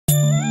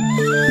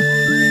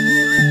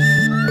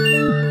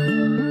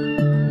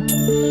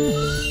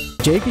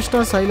జయకృష్ణ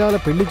శైలాల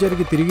పెళ్లి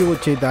జరిగి తిరిగి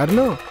వచ్చే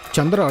దారిలో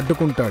చంద్ర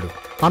అడ్డుకుంటాడు.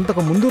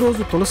 అంతకు ముందు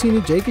రోజు తులసిని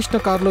జయకృష్ణ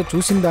కారులో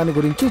చూసిన దాని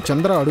గురించి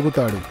చంద్ర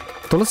అడుగుతాడు.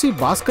 తులసి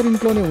భాస్కర్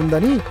ఇంట్లోనే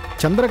ఉందని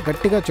చంద్ర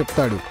గట్టిగా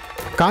చెప్తాడు.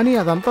 కానీ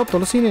అదంతా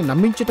తులసిని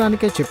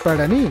నమ్మించటానికే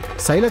చెప్పాడని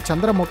శైల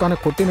చంద్ర ముఖాన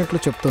కొట్టినట్లు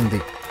చెప్తుంది.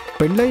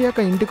 పెళ్ళయ్యాక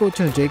ఇంటికి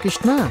వచ్చిన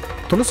జయకృష్ణ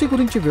తులసి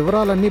గురించి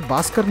వివరాలన్నీ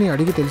భాస్కర్ని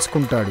అడిగి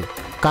తెలుసుకుంటాడు.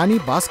 కానీ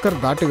భాస్కర్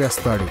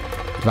దాటివేస్తాడు.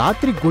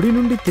 రాత్రి గుడి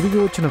నుండి తిరిగి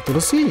వచ్చిన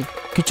తులసి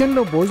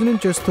కిచెన్లో భోజనం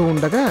చేస్తూ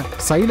ఉండగా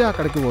శైల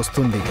అక్కడికి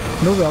వస్తుంది.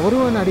 నువ్వెవరు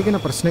అని అడిగిన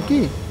ప్రశ్నకి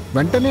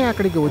వెంటనే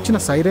అక్కడికి వచ్చిన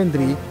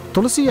సైరేంద్రి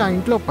తులసి ఆ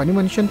ఇంట్లో పని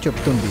మనిషి అని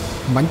చెప్తుంది.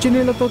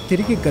 మంచినీళ్లతో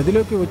తిరిగి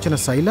గదిలోకి వచ్చిన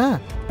శైల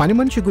పని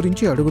మనిషి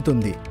గురించి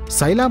అడుగుతుంది.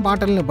 శైల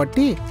మాటల్ని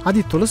బట్టి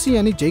అది తులసి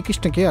అని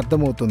జయకృష్ణకే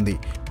అర్థమవుతుంది.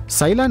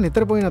 శైల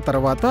నిద్రపోయిన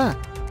తర్వాత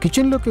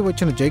కిచెన్లోకి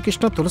వచ్చిన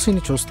జయకృష్ణ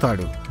తులసిని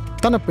చూస్తాడు.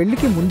 తన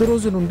పెళ్లికి ముందు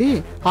రోజు నుండి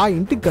ఆ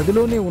ఇంటి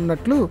గదిలోనే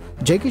ఉన్నట్లు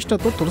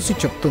జయకృష్ణతో తులసి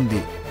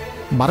చెప్తుంది.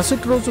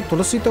 మరుసటి రోజు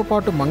తులసితో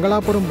పాటు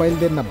మంగళాపురం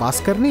బయలుదేరిన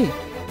భాస్కర్ని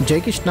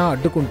జయకృష్ణ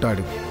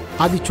అడ్డుకుంటాడు.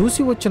 అది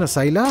చూసి వచ్చిన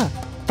శైల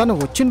తను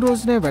వచ్చిన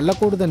రోజునే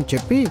వెళ్ళకూడదని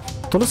చెప్పి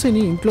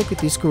తులసిని ఇంట్లోకి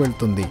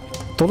తీసుకువెళ్తుంది.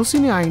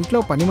 తులసిని ఆ ఇంట్లో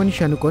పని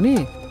మనిషి అనుకొని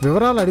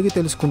వివరాలు అడిగి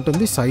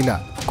తెలుసుకుంటుంది శైల.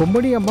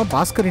 కొమ్మడి అమ్మ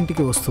భాస్కర్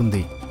ఇంటికి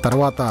వస్తుంది.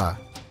 తర్వాత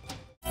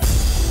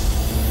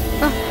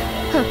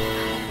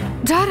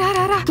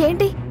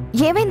ఏంటి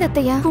ఏమైంది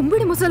అత్తయ్య?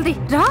 కుంబిడి ముసల్ది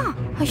రా.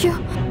 అయ్యో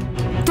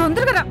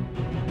తొందరగా రా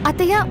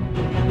అత్తయ్య.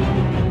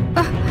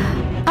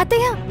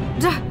 అత్తయ్య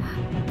రా,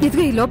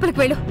 ఇదిగో ఈ లోపలికి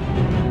వెళ్ళు.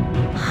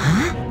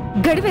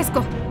 గడి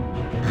వేసుకో.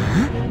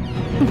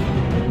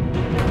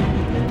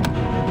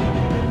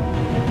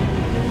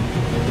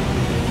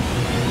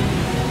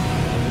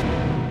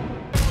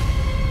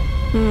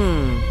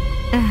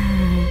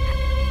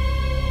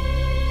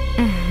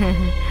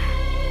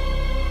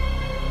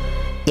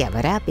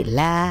 ఎవరా పిల్ల?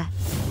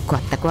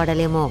 కొత్త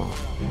కోడలేమో.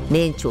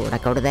 నేను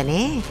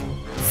చూడకూడదనే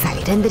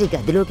సైరంద్రి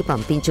గదిలోకి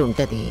పంపించి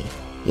ఉంటది.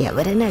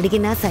 ఎవరైనా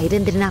అడిగినా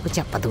సైరంద్రి నాకు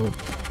చెప్పదు.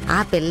 ఆ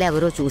పిల్ల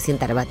ఎవరో చూసిన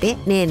తర్వాతే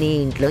నేను ఈ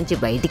ఇంట్లోంచి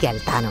బయటికి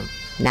వెళ్తాను.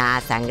 నా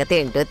సంగతి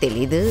ఏంటో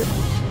తెలీదు.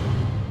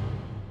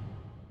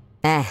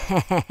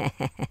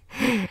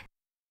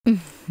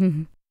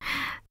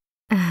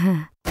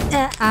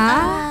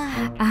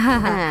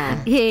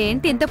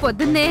 ఏంటి ఇంత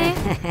పొద్దున్నే?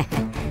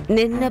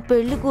 నిన్న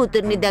పెళ్లి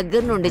కూతుర్ని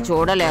దగ్గర నుండి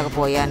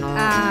చూడలేకపోయాను.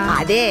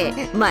 అదే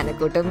మన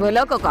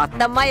కుటుంబంలో ఒక కొత్త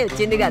అమ్మాయి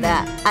వచ్చింది కదా,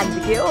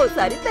 అందుకే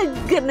ఓసారి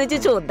దగ్గర నుంచి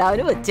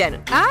చూద్దామని వచ్చాను.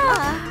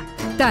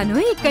 తను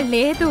ఇక్కడ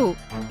లేదు.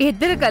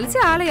 ఇద్దరు కలిసి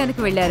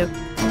ఆలయానికి వెళ్ళారు.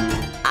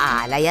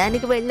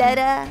 ఆలయానికి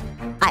వెళ్ళారా?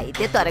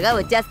 అయితే త్వరగా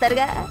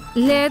వచ్చేస్తారుగా.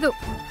 లేదు,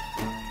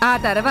 ఆ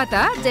తర్వాత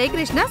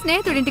జయకృష్ణ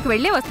స్నేహితుడింటికి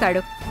వెళ్ళి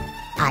వస్తాడు.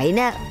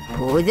 అయినా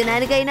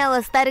భోజనానికైనా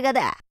వస్తారు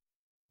కదా.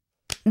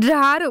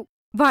 రారు.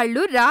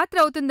 వాళ్ళు రాత్రి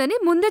అవుతుందని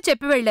ముందే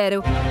చెప్పి వెళ్ళారు.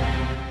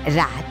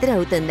 రాత్రి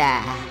అవుతుందా?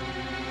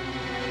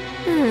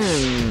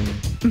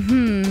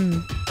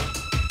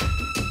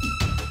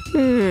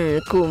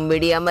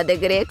 కుంబిడి అమ్మ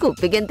దగ్గరే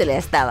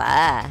కుప్పిగెంతులేస్తావా?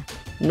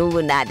 నువ్వు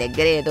నా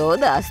దగ్గర ఏదో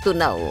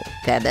దాస్తున్నావు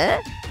కదా.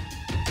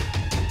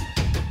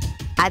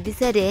 అది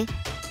సరే,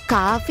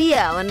 కాఫీ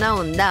ఏమన్నా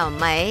ఉందా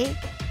అమ్మాయి?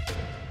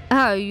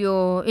 అయ్యో,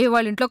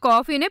 ఇవాళ ఇంట్లో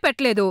కాఫీనే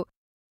పెట్టలేదు.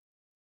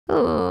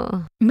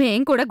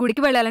 మేం కూడా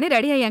గుడికి వెళ్ళాలని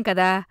రెడీ అయ్యాం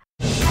కదా.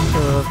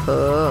 ఓహో,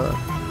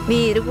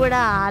 మీరు కూడా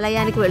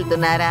ఆలయానికి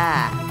వెళ్తున్నారా?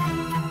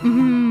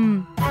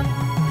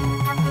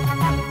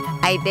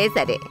 అయితే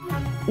సరే,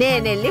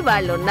 నేనెళ్ళి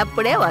వాళ్ళు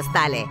ఉన్నప్పుడే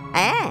వస్తాలే.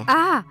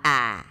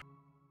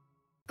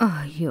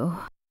 అయ్యో,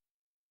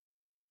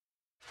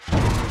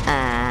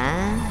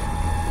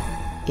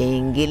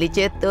 ఎంగిలి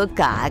చేత్తో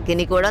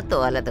కాకిని కూడా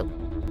తోలదు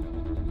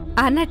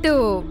అన్నట్టు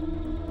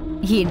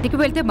ఇంటికి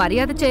వెళ్తే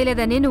మర్యాద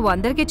చేయలేదని నువ్వు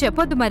అందరికీ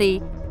చెప్పొద్దు. మరి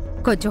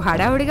కొంచెం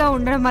హడావుడిగా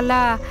ఉండడం వల్ల.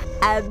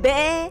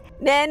 అబ్బే,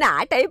 నేను ఆ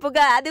టైపు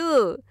కాదు.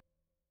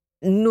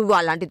 నువ్వు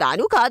అలాంటి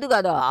దాను కాదు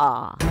కదా.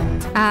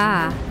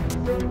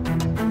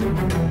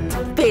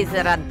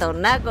 పేసరంత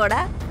ఉన్నా కూడా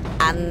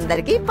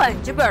అందరికీ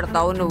పంచి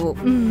పెడతావు నువ్వు.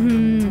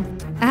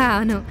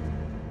 అవును.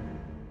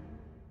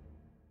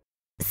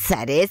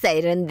 సరే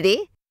సైరంద్రి,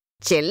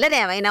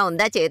 చిల్లరేమైనా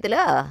ఉందా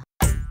చేతిలో?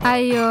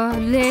 అయ్యో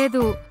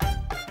లేదు.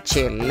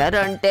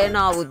 చిల్లరంటే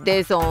నా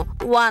ఉద్దేశం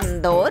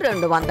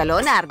 100-200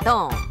 అని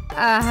అర్థం.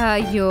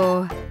 అయ్యో,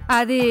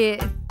 అది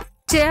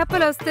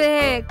చేపలొస్తే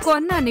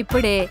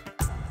కొన్నానిప్పుడే.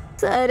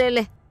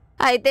 సరేలే,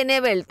 అయితే నే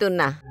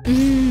వెళ్తున్నా.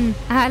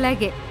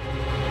 అలాగే.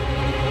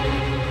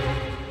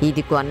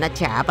 ఇది కొన్న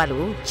చేపలు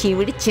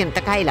చివిడి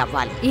చింతకాయలు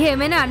అవ్వాలి.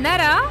 ఏమైనా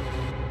అన్నారా?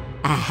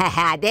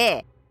 అదే,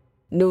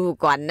 నువ్వు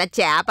కొన్న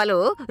చేపలు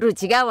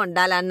రుచిగా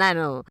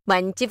ఉండాలన్నాను.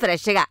 మంచి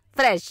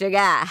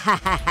ఫ్రెష్గా.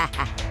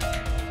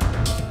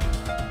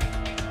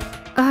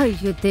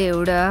 అయ్యో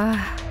దేవుడా.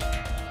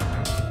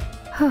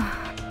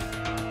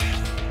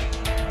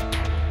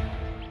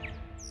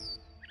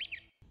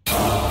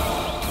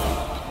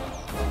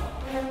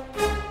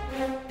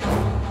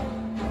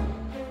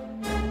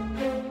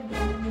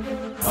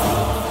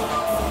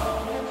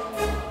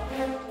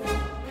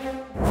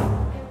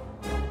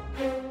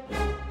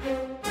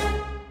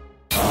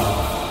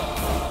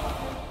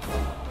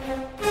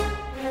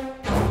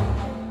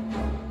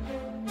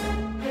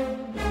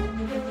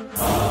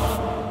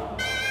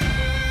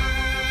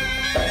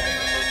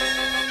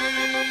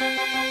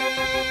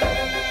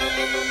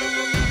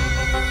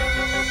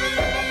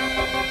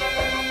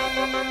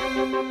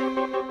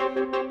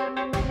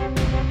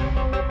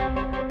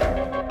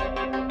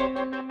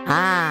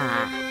 ఆ,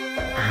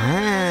 ఆ,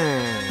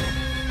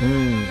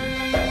 ఉమ్.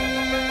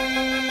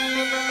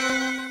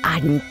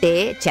 అంటే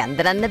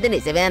చంద్రన్నది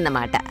నిజమే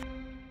అన్నమాట.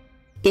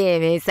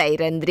 ఏమే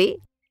సైరంద్రి,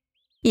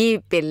 ఈ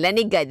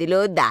పిల్లని గదిలో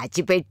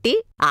దాచిపెట్టి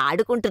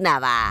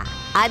ఆడుకుంటున్నావా?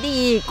 అది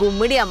ఈ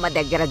కుమ్మిడి అమ్మ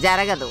దగ్గర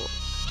జరగదు.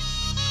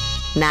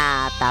 నా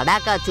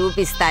తడాకా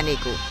చూపిస్తా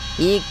నీకు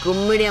ఈ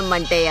కుమ్మిడి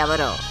అమ్మంటే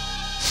ఎవరో.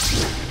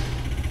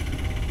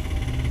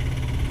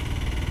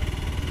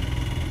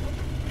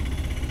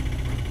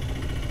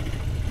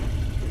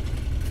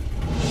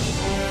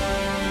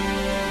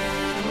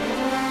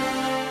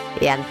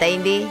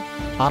 ఎంతైంది?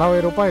 60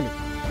 రూపాయలు.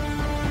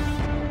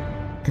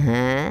 ఆ?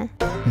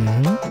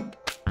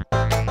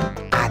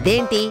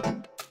 అదేంటి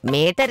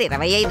మీటర్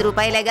 25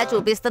 రూపాయలేగా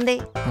చూపిస్తుంది?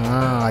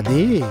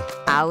 అది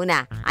అవునా?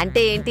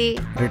 అంటే ఏంటి?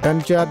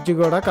 రిటర్న్ ఛార్జీ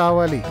కూడా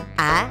కావాలి.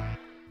 ఆ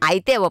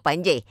అయితే ఓ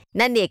పని చేయి,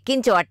 నన్ను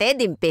ఎక్కించోటే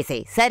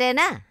దింపేసేయి,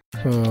 సరేనా?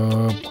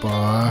 అబ్బా,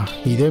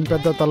 ఇదేం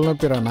పెద్ద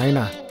తలనొప్పిరా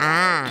నాయనా. ఆ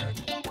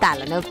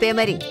తలనొప్పే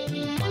మరి.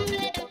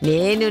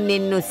 నేను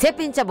నిన్ను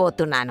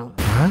శపించబోతున్నాను.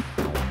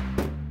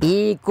 ఈ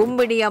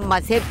కుమ్మిడి అమ్మ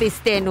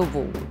శపిస్తే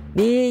నువ్వు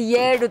నీ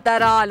 7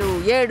 తరాలు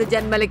 7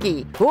 జన్మలకి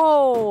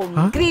ఓం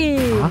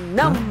క్రీం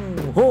నం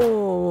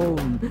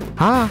ఓం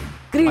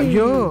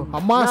అయ్యో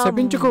అమ్మా,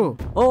 శపించుకు.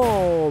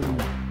 ఓం.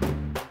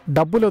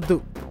 డబ్బులొద్దు,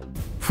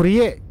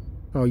 ఫ్రీయే.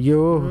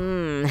 అయ్యో,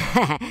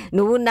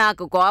 నువ్వు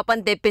నాకు కోపం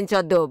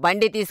తెప్పించొద్దు.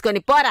 బండి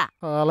తీసుకొని పోరా.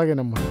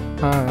 అలాగేనమ్మా.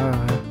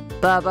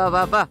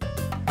 బాబా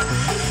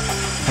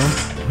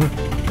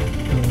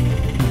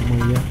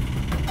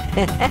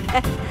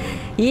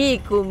ఈ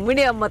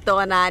కుమ్మిడి అమ్మతో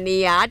నా నీ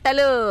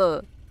ఆటలు.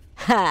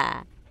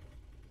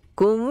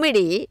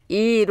 కుమ్మిడి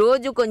ఈ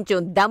రోజు కొంచెం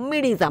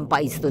దమ్మిడి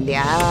సంపాదిస్తుంది.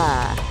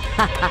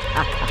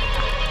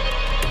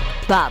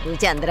 బాబు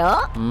చంద్రం,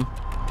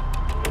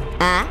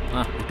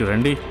 ఇటు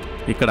రండి,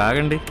 ఇక్కడ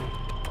ఆగండి.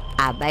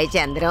 అబ్బాయి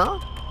చంద్రం,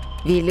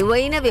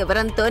 విలువైన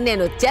వివరంతో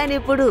నేను వచ్చాను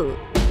ఇప్పుడు.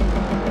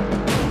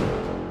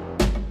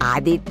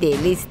 అది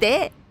తెలిస్తే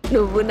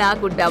నువ్వు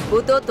నాకు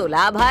డబ్బుతో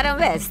తులాభారం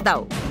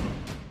వేస్తావు.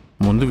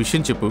 ముందు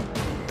విషయం చెప్పు.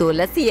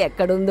 తులసి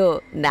ఎక్కడుందో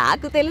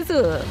నాకు తెలుసు.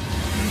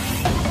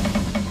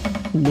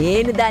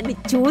 నేను దాన్ని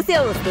చూసే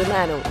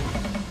వస్తున్నాను.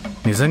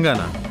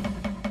 నిజంగానా?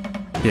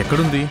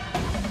 ఎక్కడుంది?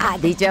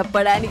 అది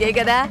చెప్పడానికే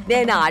కదా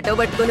నేను ఆటో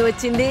పట్టుకుని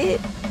వచ్చింది.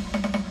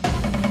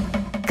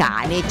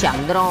 కానీ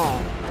చంద్రం,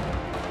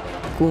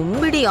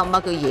 కుమ్మిడి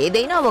అమ్మకు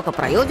ఏదైనా ఒక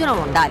ప్రయోజనం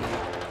ఉండాలి.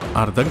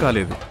 అర్థం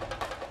కాలేదు.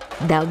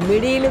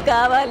 దమ్మిడీలు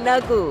కావాలి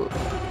నాకు.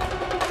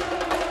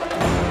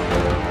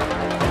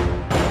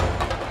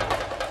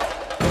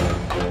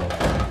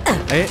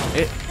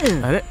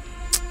 అరే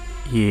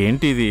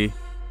ఏంటిది?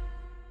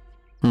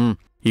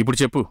 ఇప్పుడు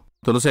చెప్పు,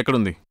 తులసి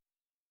ఎక్కడుంది?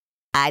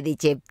 అది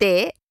చెప్తే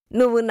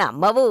నువ్వు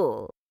నమ్మవు.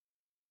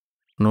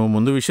 నువ్వు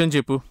ముందు విషయం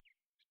చెప్పు.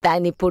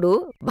 దానిప్పుడు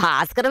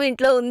భాస్కరం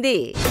ఇంట్లో ఉంది.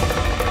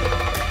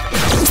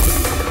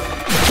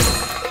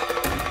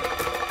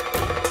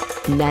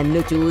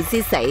 నన్ను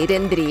చూసి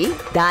సైరంద్రి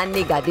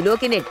దాన్ని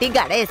గదిలోకి నెట్టి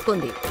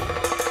గడేసుకుంది.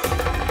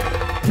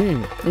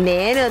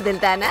 నేను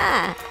వదులుతానా?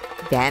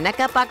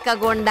 వెనక పక్క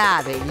గుండా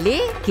వెళ్ళి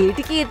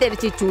కిటికీ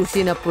తెరిచి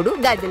చూసినప్పుడు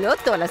గదిలో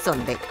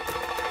తులసుంది.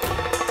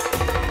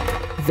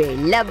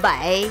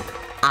 వెళ్ళబ్బాయ్,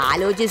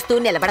 ఆలోచిస్తూ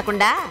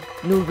నిలబడకుండా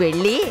నువ్వు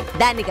వెళ్ళి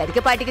దాన్ని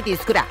గడికపాటికి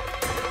తీసుకురా.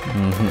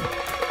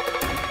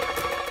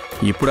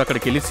 ఇప్పుడు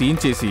అక్కడికి వెళ్ళి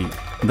సీన్ చేసి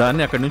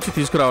దాన్ని అక్కడి నుంచి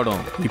తీసుకురావడం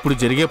ఇప్పుడు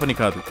జరిగే పని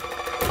కాదు.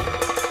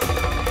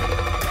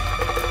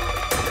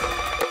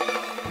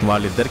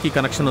 వాళ్ళిద్దరికీ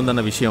కనెక్షన్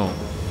ఉందన్న విషయం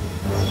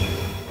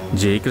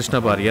జయకృష్ణ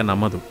భార్య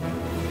నమ్మదు.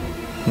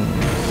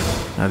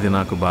 అది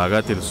నాకు బాగా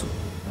తెలుసు.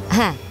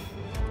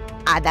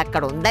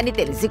 అదక్కడ ఉందని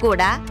తెలిసి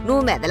కూడా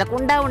నువ్వు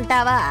మెదలకుండా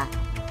ఉంటావా?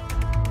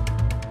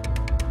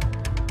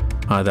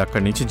 అది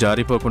అక్కడి నుంచి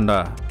జారిపోకుండా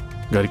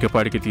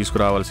గరికపాడికి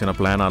తీసుకురావాల్సిన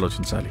ప్లాన్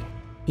ఆలోచించాలి.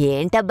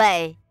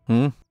 ఏంటబ్బాయ్?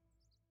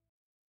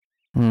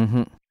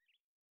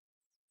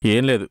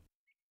 ఏం లేదు,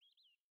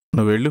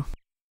 నువ్వు వెళ్ళు.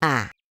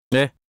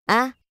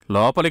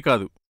 లోపలి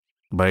కాదు,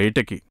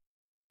 బయటకి.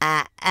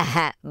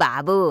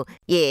 బాబు,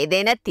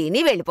 ఏదైనా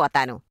తిని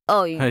వెళ్ళిపోతాను.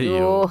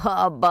 అయ్యో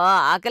అబ్బా,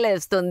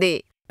 ఆకలేస్తుంది.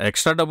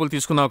 ఎక్స్ట్రా డబ్బులు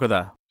తీసుకున్నావు కదా,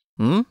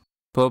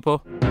 పో.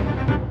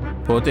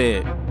 పోతే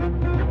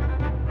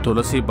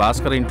తులసి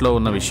భాస్కర్ ఇంట్లో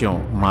ఉన్న విషయం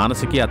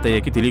మానసికి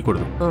అత్తయ్యకి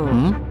తెలియకూడదు.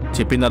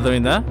 చెప్పింది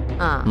అర్థమైందా?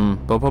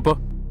 పో.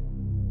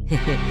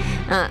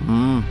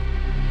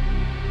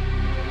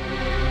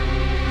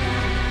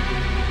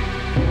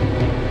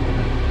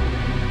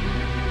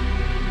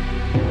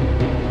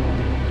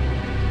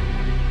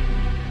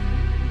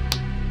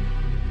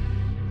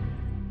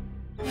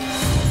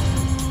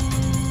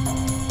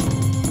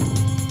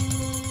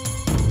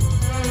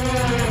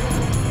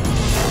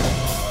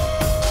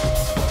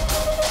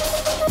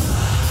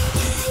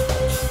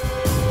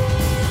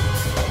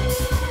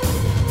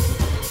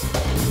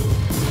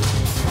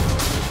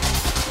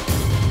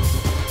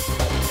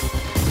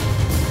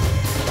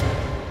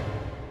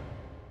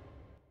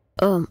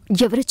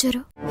 ఎవరొచ్చారు?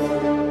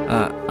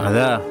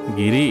 అదా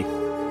గిరి.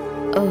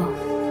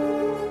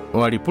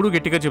 వాడిప్పుడు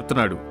గట్టిగా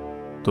చెప్తున్నాడు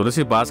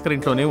తులసి భాస్కర్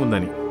ఇంట్లోనే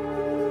ఉందని.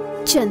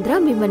 చంద్ర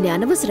మిమ్మల్ని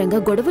అనవసరంగా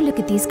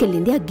గొడవల్లోకి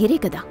తీసుకెళ్ళింది ఆ గిరే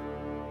కదా.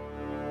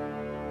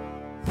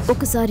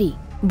 ఒకసారి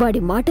వాడి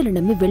మాటలు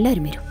నమ్మి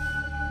వెళ్లారు మీరు.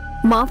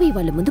 మావయ్య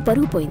వాళ్ళ ముందు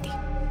పరుగు పోయింది.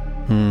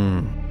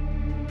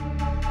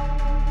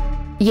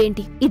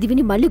 ఏంటి ఇది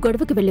విని మళ్ళీ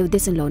గొడవకి వెళ్లే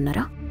ఉద్దేశంలో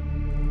ఉన్నారా?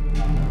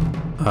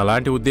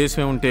 అలాంటి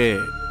ఉద్దేశం ఉంటే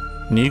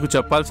నీకు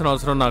చెప్పాల్సిన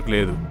అవసరం నాకు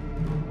లేదు.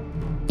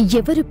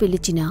 ఎవరు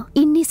పిలిచినా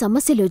ఇన్ని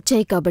సమస్యలు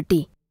వచ్చాయి కాబట్టి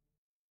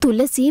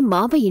తులసి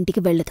మావయ్య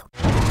ఇంటికి వెళ్లదు.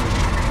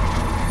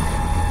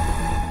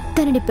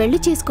 తనని పెళ్లి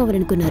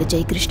చేసుకోవాలనుకున్నారు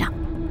జయకృష్ణ.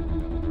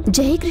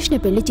 జయకృష్ణ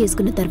పెళ్లి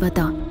చేసుకున్న తర్వాత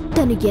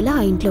తను ఎలా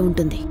ఆ ఇంట్లో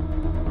ఉంటుంది?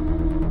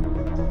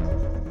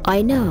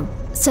 అయినా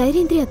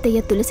సైరేంద్రి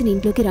అత్తయ్య తులసిని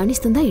ఇంట్లోకి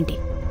రాణిస్తుందా ఏంటి?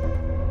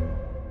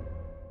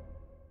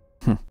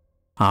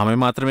 ఆమె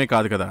మాత్రమే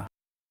కాదు కదా,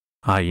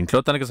 ఆ ఇంట్లో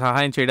తనకి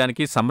సహాయం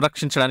చేయడానికి,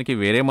 సంరక్షించడానికి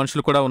వేరే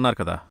మనుషులు కూడా ఉన్నారు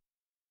కదా.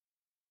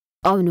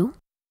 అవును,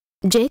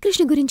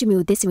 జయకృష్ణ గురించి మీ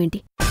ఉద్దేశం ఏంటి?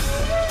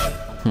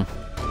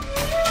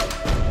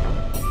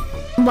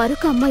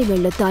 మరొక అమ్మాయి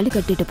మెళ్ళో తాళి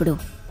కట్టేటప్పుడు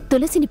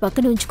తులసిని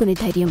పక్కన ఉంచుకునే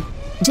ధైర్యం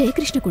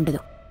జయకృష్ణకుండదు.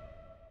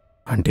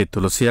 అంటే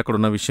తులసి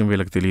అక్కడున్న విషయం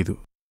వీళ్ళకి తెలీదు.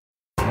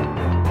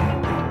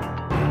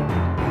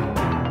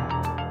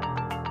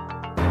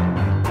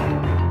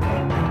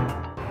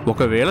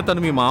 ఒకవేళ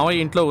తను మీ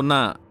మావయ్య ఇంట్లో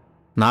ఉన్నా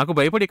నాకు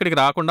భయపడి ఇక్కడికి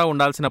రాకుండా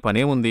ఉండాల్సిన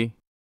పనేముంది?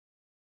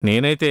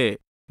 నేనైతే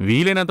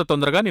వీలైనంత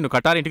తొందరగా నిన్ను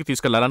కటారింటికి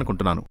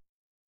తీసుకెళ్లాలనుకుంటున్నాను.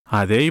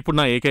 అదే ఇప్పుడు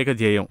నా ఏకైక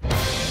ధ్యేయం.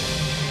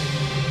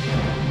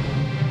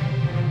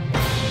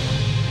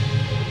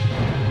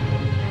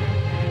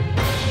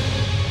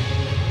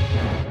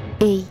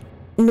 ఏయ్,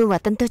 నువ్వు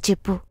అతనితో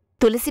చెప్పు,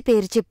 తులసి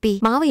పేరు చెప్పి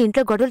మావ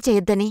ఇంట్లో గొడవలు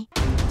చేయొద్దని.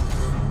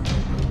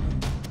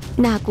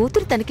 నా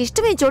కూతురు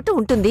తనకిష్టమైన చోటు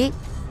ఉంటుంది,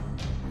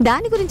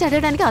 దాని గురించి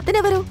అడగడానికి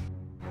అతనెవరు?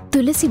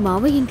 తులసి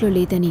మావయ్య ఇంట్లో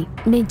లేదని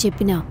నేను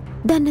చెప్పినా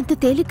దాన్నంత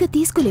తేలిగ్గా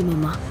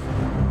తీసుకోలేమమ్మా.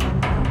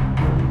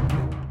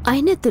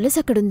 అయినా తులసి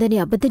అక్కడుందని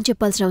అబద్ధం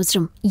చెప్పాల్సిన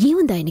అవసరం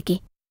ఏముంది ఆయనకి?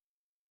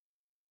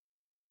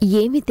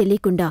 ఏమీ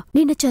తెలియకుండా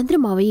నిన్న చంద్ర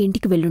మావయ్య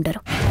ఇంటికి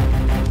వెళ్ళుంటారు.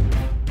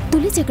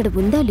 తులసి అక్కడ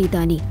ఉందా లేదా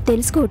అని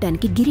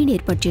తెలుసుకోవటానికి గిరిని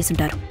ఏర్పాటు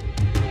చేసుంటారు.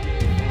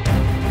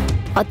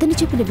 అతను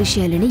చెప్పిన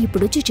విషయాలని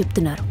ఇప్పుడొచ్చి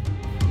చెప్తున్నారు.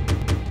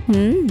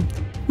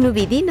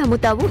 నువ్విది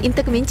నమ్ముతావు,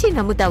 ఇంతకు మించి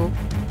నమ్ముతావు.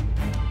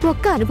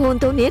 ఒక్క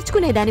అనుభవంతో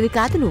నేర్చుకునేదానివి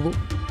కాదు నువ్వు.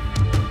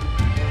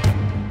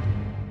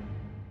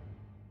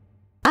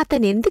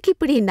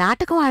 అతనెందుకిప్పుడు ఈ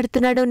నాటకం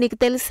ఆడుతున్నాడో నీకు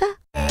తెలుసా?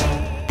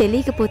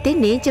 తెలియకపోతే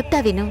నేను చెప్తా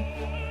విను.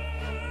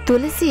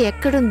 తులసి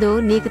ఎక్కడుందో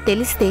నీకు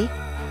తెలిస్తే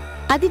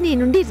అది నీ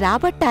నుండి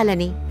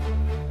రాబట్టాలని.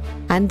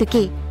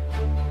 అందుకే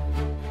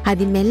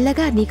అది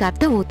మెల్లగా నీకు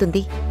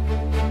అర్థమవుతుంది.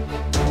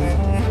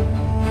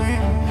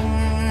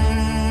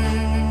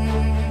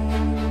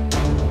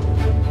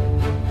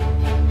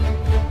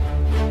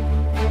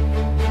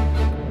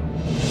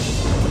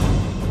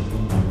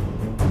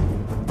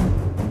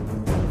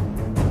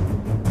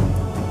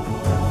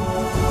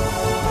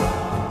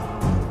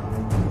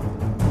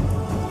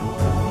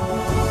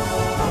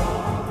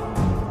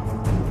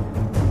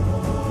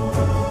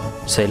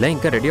 శైల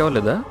ఇంకా రెడీ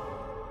అవ్వలేదా?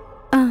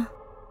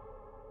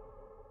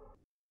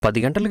 10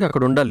 గంటలకి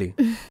అక్కడ ఉండాలి.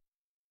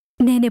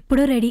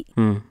 నేనెప్పుడూ రెడీ.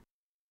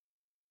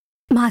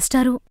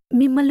 మాస్టారు,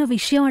 మిమ్మల్ని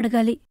విషయం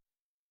అడగాలి.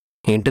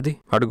 ఏంటది?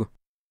 అడుగు.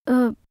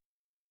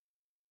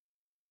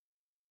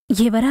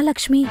 ఎవరా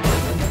లక్ష్మి?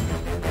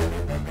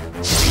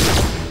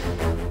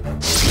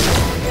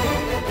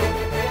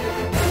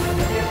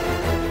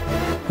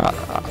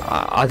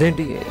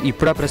 అదేంటి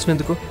ఇప్పుడు ఆ ప్రశ్న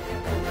ఎందుకు?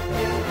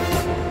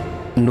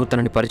 నువ్వు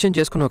తనని పరిచయం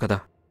చేసుకున్నావు కదా.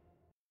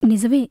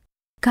 నిజమే,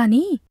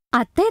 కానీ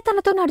అత్తయ్య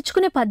తనతో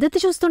నడుచుకునే పద్ధతి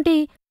చూస్తుంటే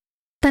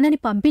తనని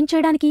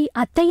పంపించేయడానికి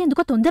అత్తయ్య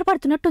ఎందుకో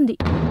తొందరపడుతున్నట్టుంది.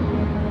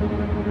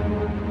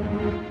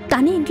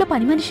 తనే ఇంట్లో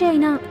పని మనిషి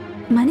అయినా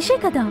మనిషే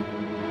కదా.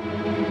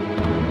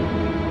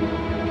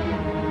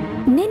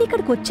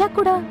 నేనిక్కడికి వచ్చాక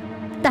కూడా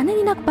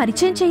తనని నాకు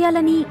పరిచయం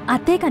చేయాలని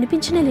అత్తయ్య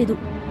కనిపించనే లేదు.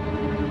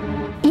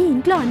 ఈ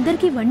ఇంట్లో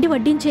అందరికీ వండి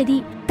వడ్డించేది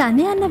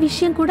తనే అన్న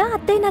విషయం కూడా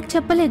అత్తయ్య నాకు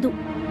చెప్పలేదు.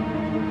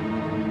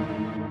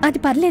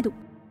 అది పర్లేదు,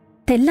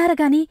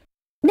 తెల్లారగాని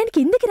నేను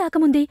కిందికి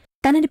రాకముందే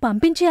తనని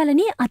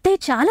పంపించేయాలని అత్తయ్య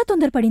చాలా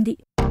తొందరపడింది.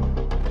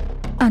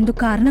 అందుకు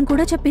కారణం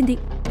కూడా చెప్పింది.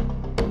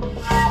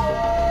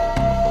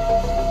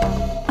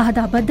 అది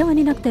అబద్ధం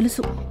అని నాకు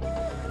తెలుసు.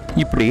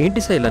 ఇప్పుడు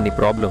ఏంటి శైల నీ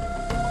ప్రాబ్లం?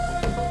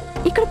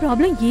 ఇక్కడ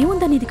ప్రాబ్లం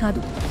ఏముందనేది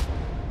కాదు.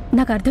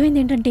 నాకు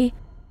అర్థమైంది ఏంటంటే,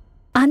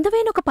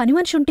 అందమైన ఒక పని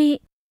మనిషి ఉంటే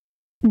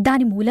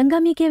దాని మూలంగా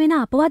మీకేమైనా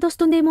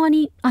అపవాదొస్తుందేమో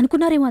అని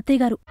అనుకున్నారేమో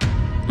అత్తయ్య గారు.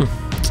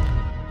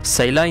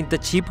 శైల ఇంత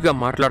చీప్గా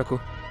మాట్లాడకు.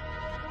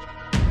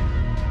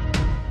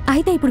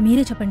 అయితే ఇప్పుడు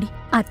మీరే చెప్పండి,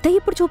 అత్తయ్య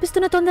ఇప్పుడు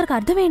చూపిస్తున్న తొందరకు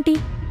అర్థమేంటి?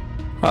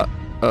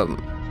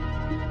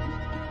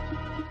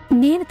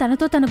 నేను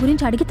తనతో తన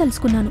గురించి అడిగి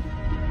తెలుసుకున్నాను.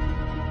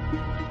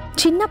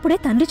 చిన్నప్పుడే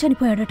తండ్రి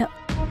చనిపోయాడట.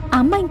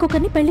 అమ్మ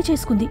ఇంకొకరిని పెళ్లి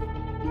చేసుకుంది.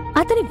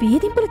 అతని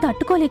వేధింపులు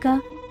తట్టుకోలేక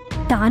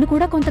తాను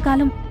కూడా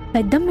కొంతకాలం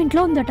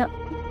పెద్దమ్మింట్లో ఉందట.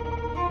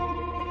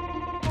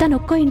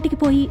 తనొక్కో ఇంటికి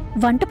పోయి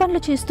వంట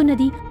పనులు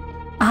చేస్తున్నది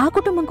ఆ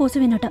కుటుంబం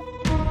కోసమేనట.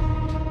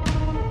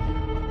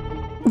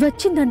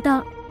 వచ్చిందంతా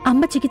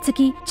అమ్మ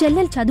చికిత్సకి,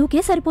 చెల్లెలు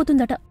చదువుకే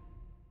సరిపోతుందట.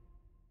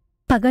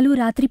 పగలు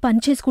రాత్రి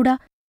పనిచేసి కూడా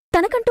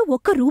తనకంటూ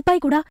ఒక్క రూపాయి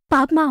కూడా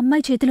పాప మా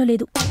అమ్మాయి చేతిలో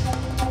లేదు.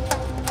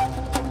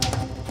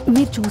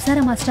 మీరు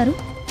చూసారా మాస్టారు,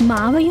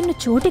 మావయ్యున్న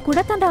చోటి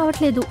కూడా తను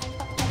రావట్లేదు.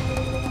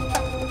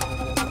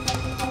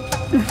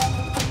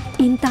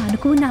 ఇంత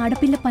అనుకున్న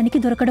ఆడపిల్ల పనికి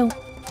దొరకడం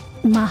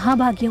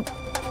మహాభాగ్యం.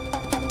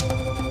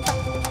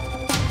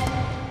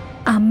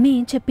 అమ్మ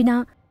ఏం చెప్పినా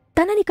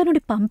తననిక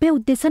నుండి పంపే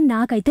ఉద్దేశం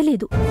నాకైతే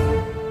లేదు.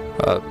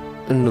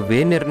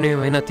 నువ్వే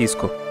నిర్ణయం అయినా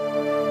తీసుకో.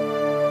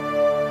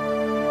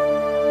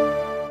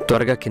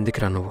 త్వరగా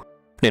కిందికి రా, నువ్వు.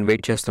 నేను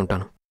వెయిట్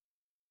చేస్తుంటాను.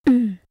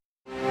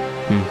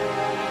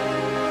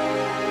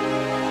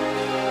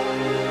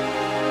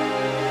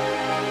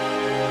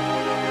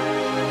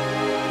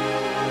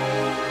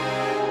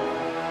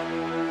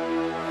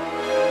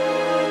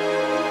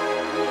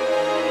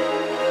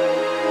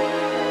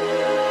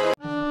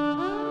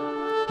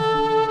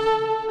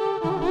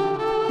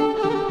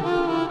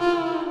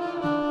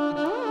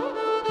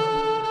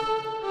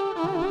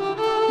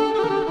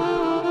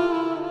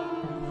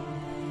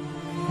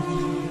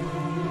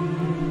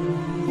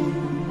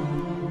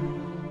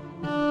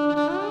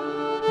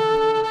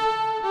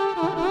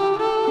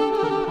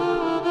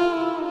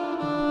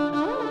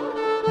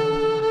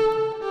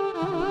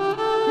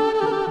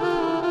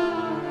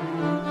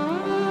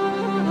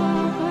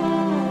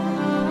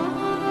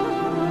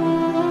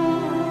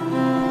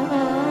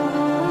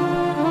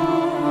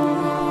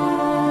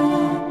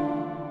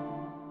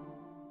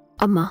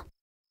 అమ్మా,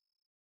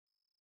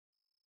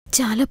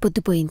 చాలా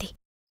పొద్దుపోయింది.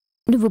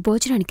 నువ్వు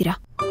భోజనానికి రా.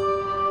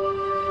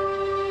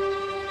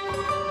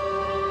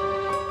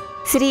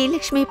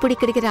 శ్రీలక్ష్మి ఇప్పుడు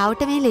ఇక్కడికి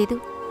రావటమే లేదు.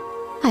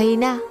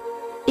 అయినా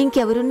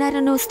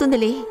ఇంకెవరున్నారని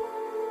వస్తుందిలే.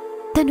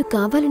 తను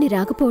కావాలని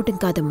రాకపోవటం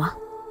కాదమ్మా,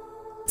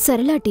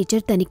 సరళా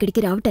టీచర్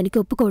తనిక్కడికి రావటానికి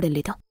ఒప్పుకోవడం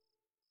లేదు.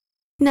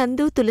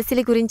 నందు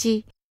తులసిల గురించి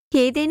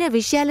ఏదైనా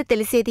విషయాలు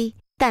తెలిసేది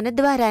తన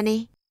ద్వారానే.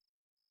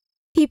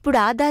 ఇప్పుడు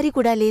ఆ దారి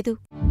కూడా లేదు.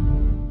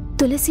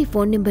 తులసి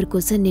ఫోన్ నెంబర్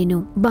కోసం నేను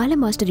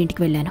బాలమాస్టర్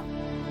ఇంటికి వెళ్ళాను.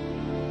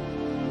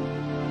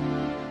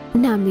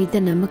 నా మీద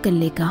నమ్మకం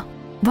లేక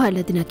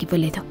వాళ్ళది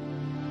నాకివ్వలేదు.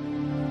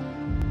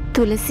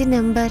 తులసి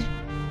నంబర్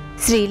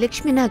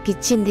శ్రీలక్ష్మి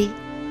నాకిచ్చింది.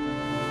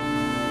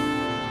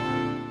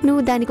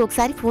 నువ్వు దానికి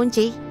ఒకసారి ఫోన్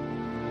చేయి.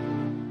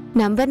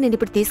 నంబర్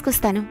నేనిప్పుడు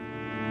తీసుకొస్తాను.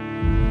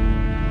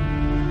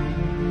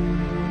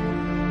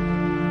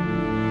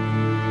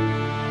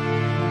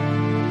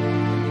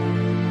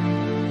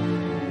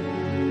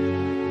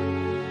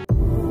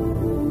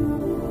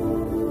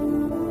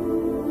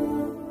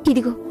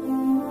 ఇదిగో.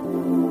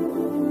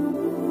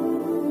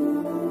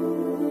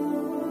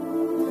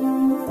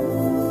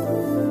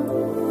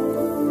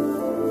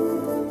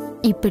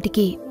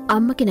 ఇప్పటికీ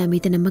అమ్మకి నా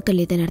మీద నమ్మకం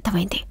లేదని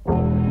అర్థమైంది.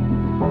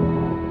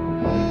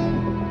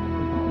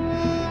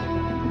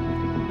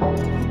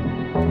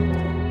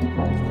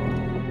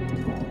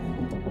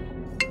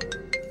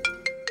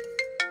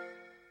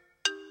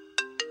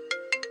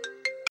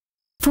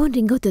 ఫోన్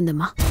రింగ్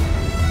అవుతుందమ్మా.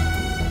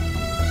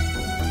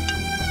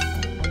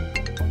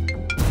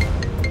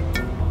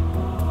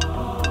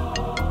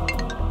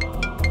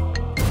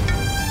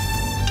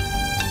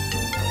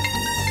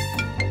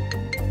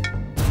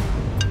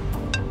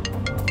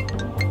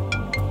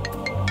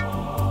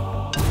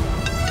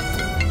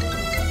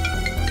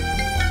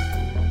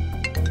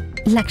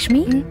 లక్ష్మి,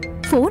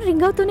 ఫోన్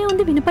రింగ్ అవుతూనే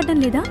ఉంది, వినపడ్డం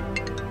లేదా?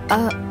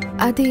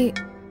 అది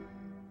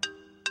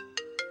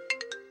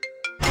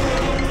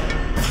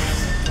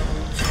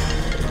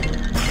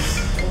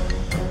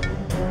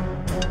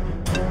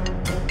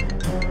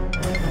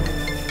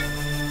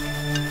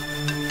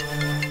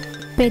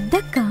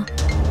పెద్దక్క.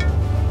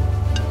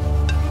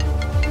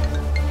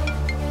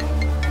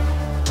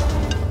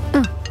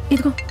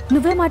 ఇదిగో,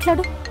 నువ్వే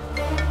మాట్లాడు.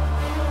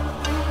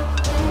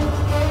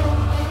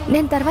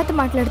 నేను తర్వాత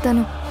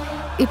మాట్లాడతాను.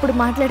 ఇప్పుడు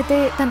మాట్లాడితే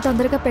తను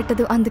తొందరగా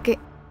పెట్టదు, అందుకే.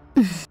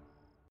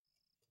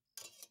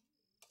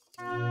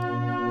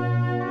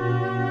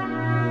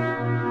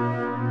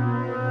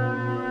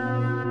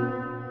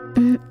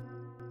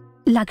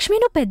 లక్ష్మి,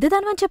 నువ్వు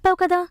పెద్దదానమని చెప్పావు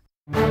కదా,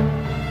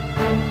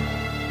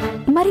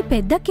 మరి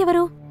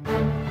పెద్దక్కెవరు?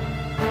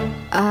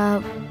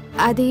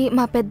 అది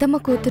మా పెద్దమ్మ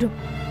కూతురు.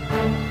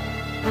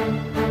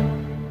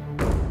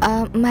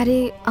 మరి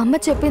అమ్మ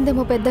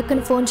చెప్పిందేమో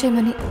పెద్దక్కని ఫోన్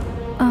చేయమని.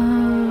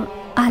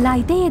 అలా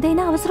అయితే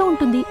ఏదైనా అవసరం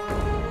ఉంటుంది,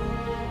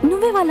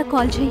 నువ్వే వాళ్ళకి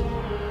కాల్ చేయి.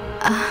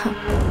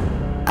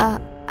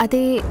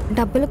 అది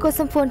డబ్బుల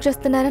కోసం ఫోన్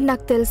చేస్తున్నారని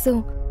నాకు తెలుసు.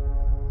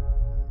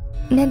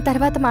 నేను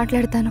తర్వాత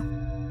మాట్లాడతాను.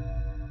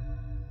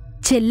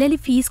 చెల్లెలి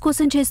ఫీజు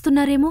కోసం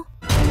చేస్తున్నారేమో.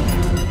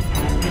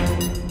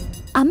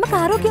 అమ్మకు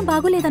ఆరోగ్యం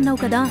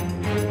బాగోలేదన్నావు కదా.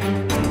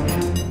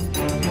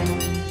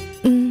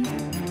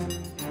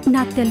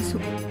 నాకు తెలుసు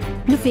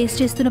నువ్వు ఫేస్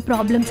చేస్తున్న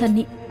ప్రాబ్లమ్స్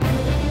అన్నీ.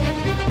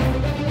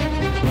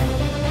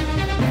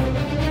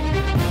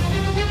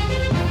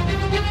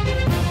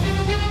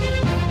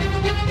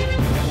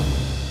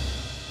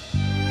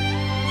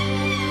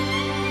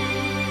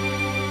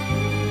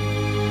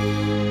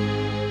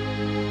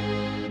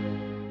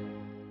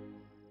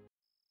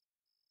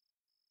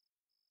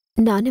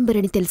 నా నెంబర్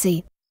అని తెలిసి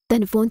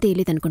తను ఫోన్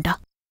తీయలేదనుకుంటా.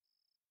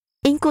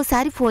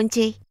 ఇంకోసారి ఫోన్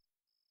చేయి.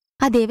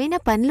 అదేవైనా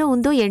పనిలో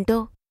ఉందో ఏంటో.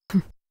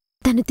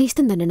 తను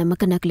తీస్తుందన్న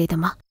నమ్మకం నాకు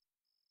లేదమ్మా.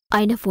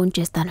 అయినా ఫోన్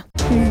చేస్తాను.